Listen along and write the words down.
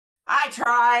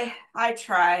I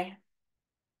try.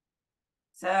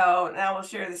 So now we'll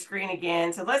share the screen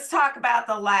again. So let's talk about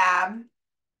the lab.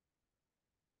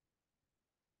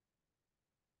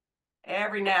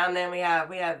 Every now and then we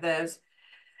have those.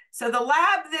 So the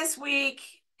lab this week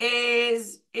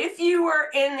is if you were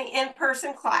in the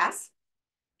in-person class,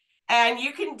 and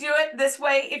you can do it this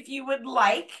way if you would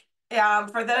like.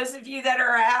 For those of you that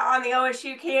are out on the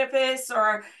OSU campus,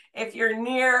 or if you're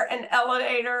near an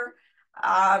elevator,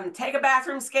 take a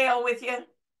bathroom scale with you,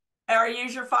 or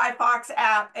use your Firefox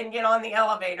app and get on the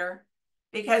elevator.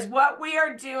 Because what we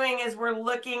are doing is we're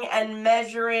looking and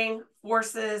measuring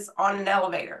forces on an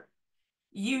elevator.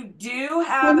 You do Hey,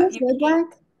 have, Miss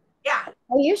Woodblack, yeah,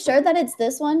 are you sure that it's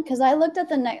this one? Because I looked at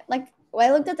the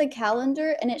I looked at the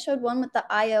calendar and it showed one with the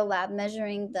IO lab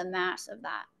measuring the mass of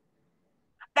that.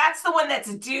 that's the one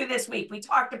that's due this week. We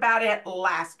talked about it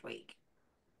last week.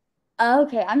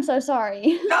 Okay, I'm so sorry.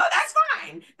 No, that's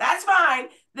fine. That's fine.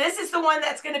 This is the one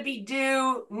that's going to be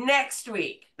due next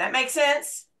week. That makes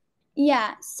sense?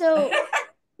 Yeah, so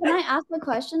can I ask a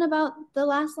question about the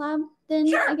last lab then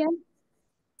Sure. again?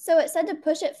 So it said to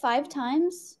push it 5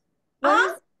 times. What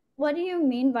Uh-huh. is what do you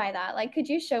mean by that? Like, could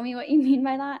you show me what you mean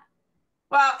by that?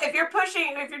 Well, if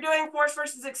you're doing force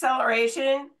versus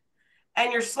acceleration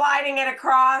and you're sliding it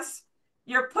across,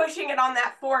 you're pushing it on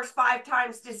that force 5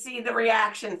 times to see the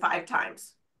reaction 5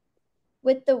 times.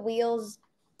 With the wheels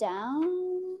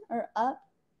down or up,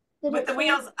 did With it the say?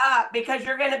 wheels up, because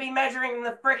you're going to be measuring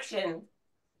the friction.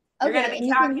 You're going to Okay, be and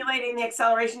you can. calculating the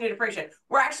acceleration due to friction.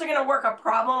 We're actually going to work a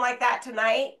problem like that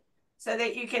tonight so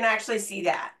that you can actually see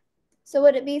that. So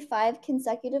would it be 5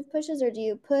 consecutive pushes, or do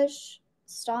you push,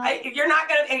 stop? You're not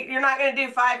gonna do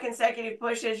 5 consecutive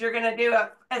pushes. You're gonna do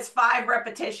it's 5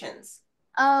 repetitions.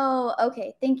 Oh,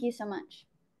 okay. Thank you so much.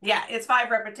 Yeah, it's 5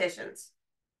 repetitions.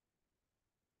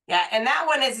 Yeah, and that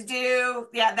one is due.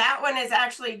 Yeah, that one is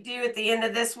actually due at the end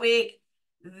of this week.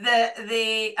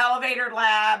 The elevator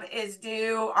lab is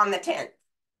due on the 10th.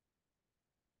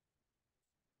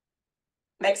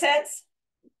 Make sense?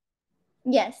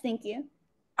 Yes, thank you.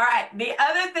 All right. The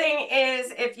other thing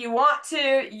is if you want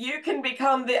to, you can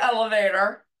become the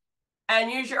elevator and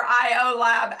use your IO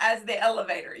lab as the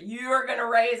elevator. You are going to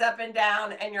raise up and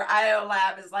down, and your IO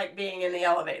lab is like being in the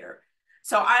elevator.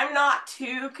 So I'm not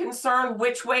too concerned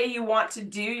which way you want to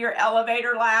do your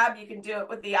elevator lab. You can do it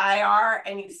with the IR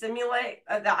and you simulate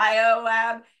the IO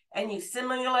lab and you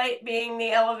simulate being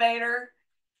the elevator,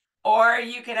 or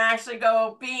you can actually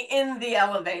go be in the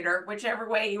elevator, whichever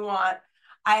way you want.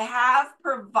 I have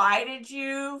provided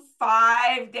you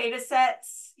 5 data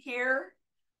sets here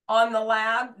on the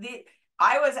lab.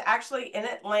 I was actually in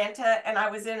Atlanta, and I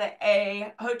was in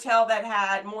a hotel that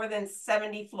had more than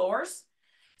 70 floors.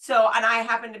 So, and I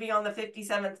happened to be on the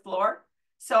 57th floor.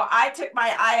 So I took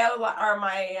my IO or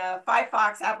my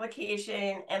Firefox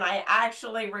application, and I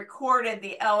actually recorded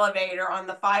the elevator on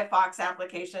the Firefox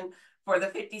application for the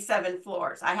 57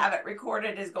 floors. I have it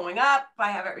recorded as going up.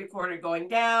 I have it recorded going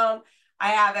down. I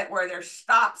have it where there's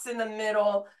stops in the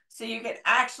middle. So you can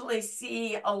actually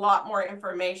see a lot more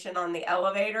information on the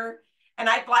elevator. And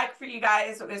I'd like for you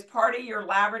guys, as part of your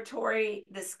laboratory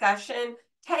discussion,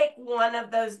 take one of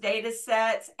those data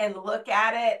sets and look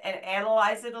at it and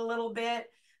analyze it a little bit,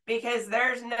 because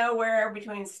there's nowhere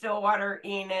between Stillwater,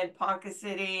 Enid, Ponca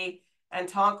City, and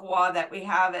Tonkawa that we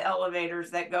have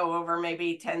elevators that go over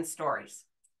maybe 10 stories.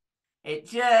 It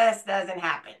just doesn't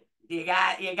happen. You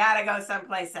got to go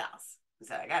someplace else.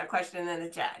 So I got a question in the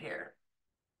chat here.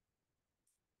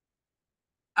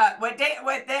 What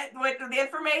the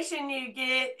information you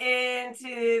get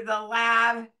into the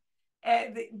lab,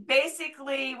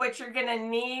 basically what you're going to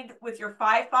need with your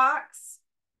Firefox.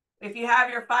 If you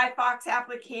have your Firefox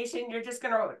application, you're just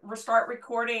going to start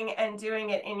recording and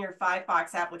doing it in your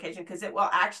Firefox application, because it will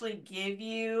actually give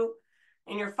you,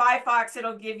 in your Firefox,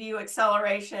 it'll give you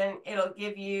acceleration, it'll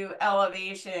give you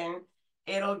elevation,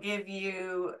 it'll give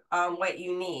you what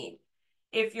you need.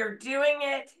 If you're doing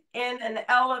it in an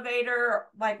elevator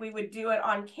like we would do it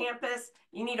on campus,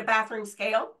 you need a bathroom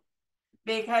scale,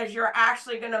 because you're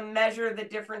actually going to measure the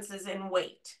differences in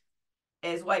weight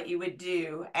is what you would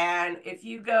do. And if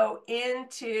you go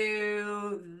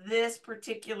into this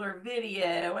particular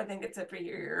video, I think it's up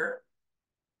here.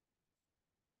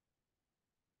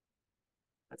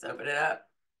 Let's open it up.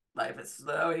 Life is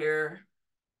slow here.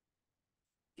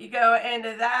 If you go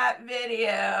into that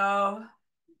video,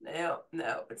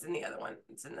 no, it's in the other one.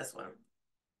 It's in this one.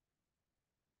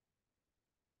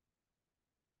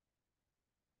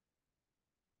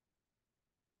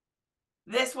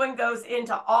 This one goes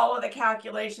into all of the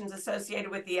calculations associated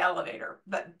with the elevator.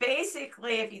 But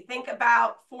basically, if you think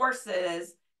about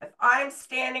forces, If I'm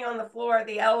standing on the floor of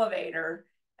the elevator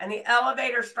and the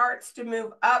elevator starts to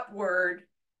move upward,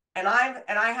 and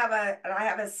I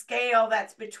have a scale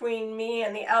that's between me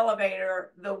and the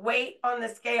elevator, the weight on the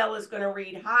scale is going to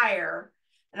read higher.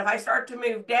 And if I start to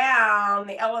move down,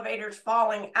 the elevator's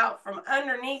falling out from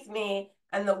underneath me,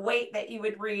 and the weight that you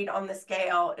would read on the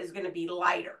scale is going to be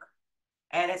lighter.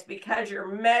 And it's because you're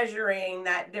measuring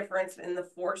that difference in the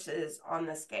forces on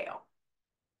the scale.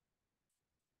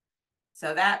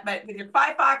 So that, but with your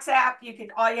Firefox app,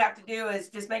 all you have to do is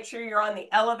just make sure you're on the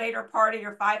elevator part of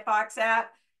your Firefox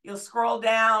app. You'll scroll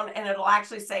down and it'll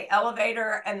actually say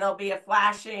elevator, and there'll be a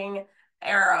flashing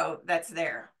arrow that's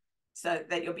there so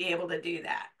that you'll be able to do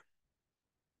that.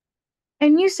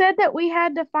 And you said that we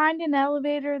had to find an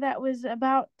elevator that was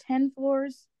about 10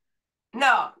 floors?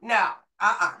 No,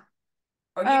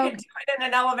 or you Oh, could do it in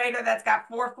an elevator that's got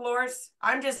 4 floors.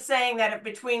 I'm just saying that if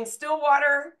between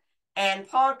Stillwater and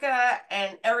Ponca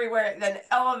and everywhere, then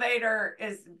elevator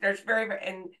is there's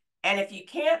and if you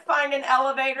can't find an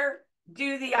elevator,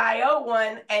 do the IO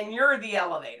one and you're the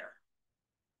elevator.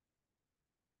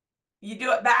 You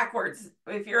do it backwards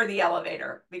if you're the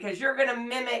elevator, because you're going to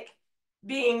mimic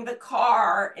being the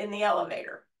car in the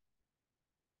elevator.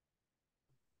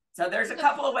 So there's a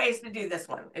couple of ways to do this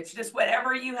one. It's just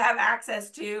whatever you have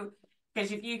access to,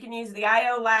 because if you can use the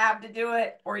IO lab to do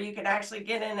it, or you can actually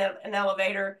get in an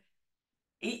elevator.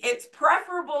 It's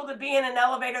preferable to be in an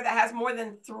elevator that has more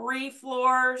than 3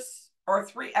 floors, or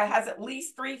has at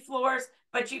least 3 floors,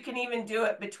 but you can even do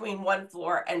it between 1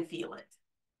 floor and feel it.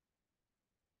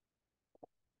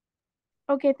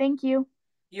 okay, thank you.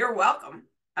 You're welcome.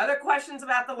 Other questions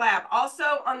about the lab? Also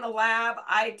on the lab,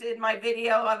 I did my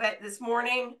video of it this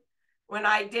morning when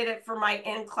I did it for my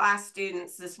in-class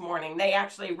students this morning. They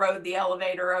actually rode the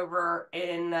elevator over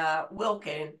in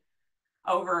Wilkin,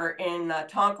 over in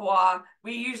Tonkawa.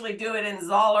 We usually do it in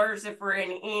Zollers if we're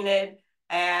in Enid,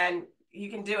 and you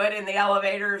can do it in the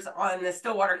elevators on the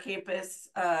Stillwater campus,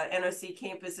 NOC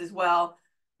campus as well.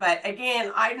 But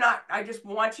again, I just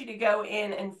want you to go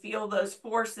in and feel those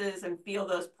forces and feel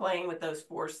those playing with those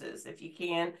forces if you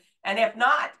can. And if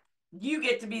not, you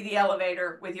get to be the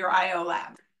elevator with your IO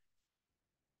lab.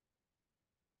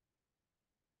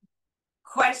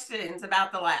 Questions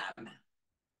about the lab?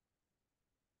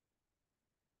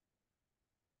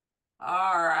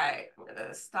 All right, I'm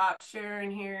gonna stop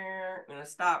sharing here. I'm gonna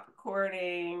stop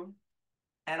recording.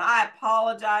 And I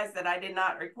apologize that I did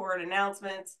not record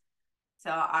announcements. So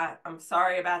I'm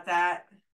sorry about that.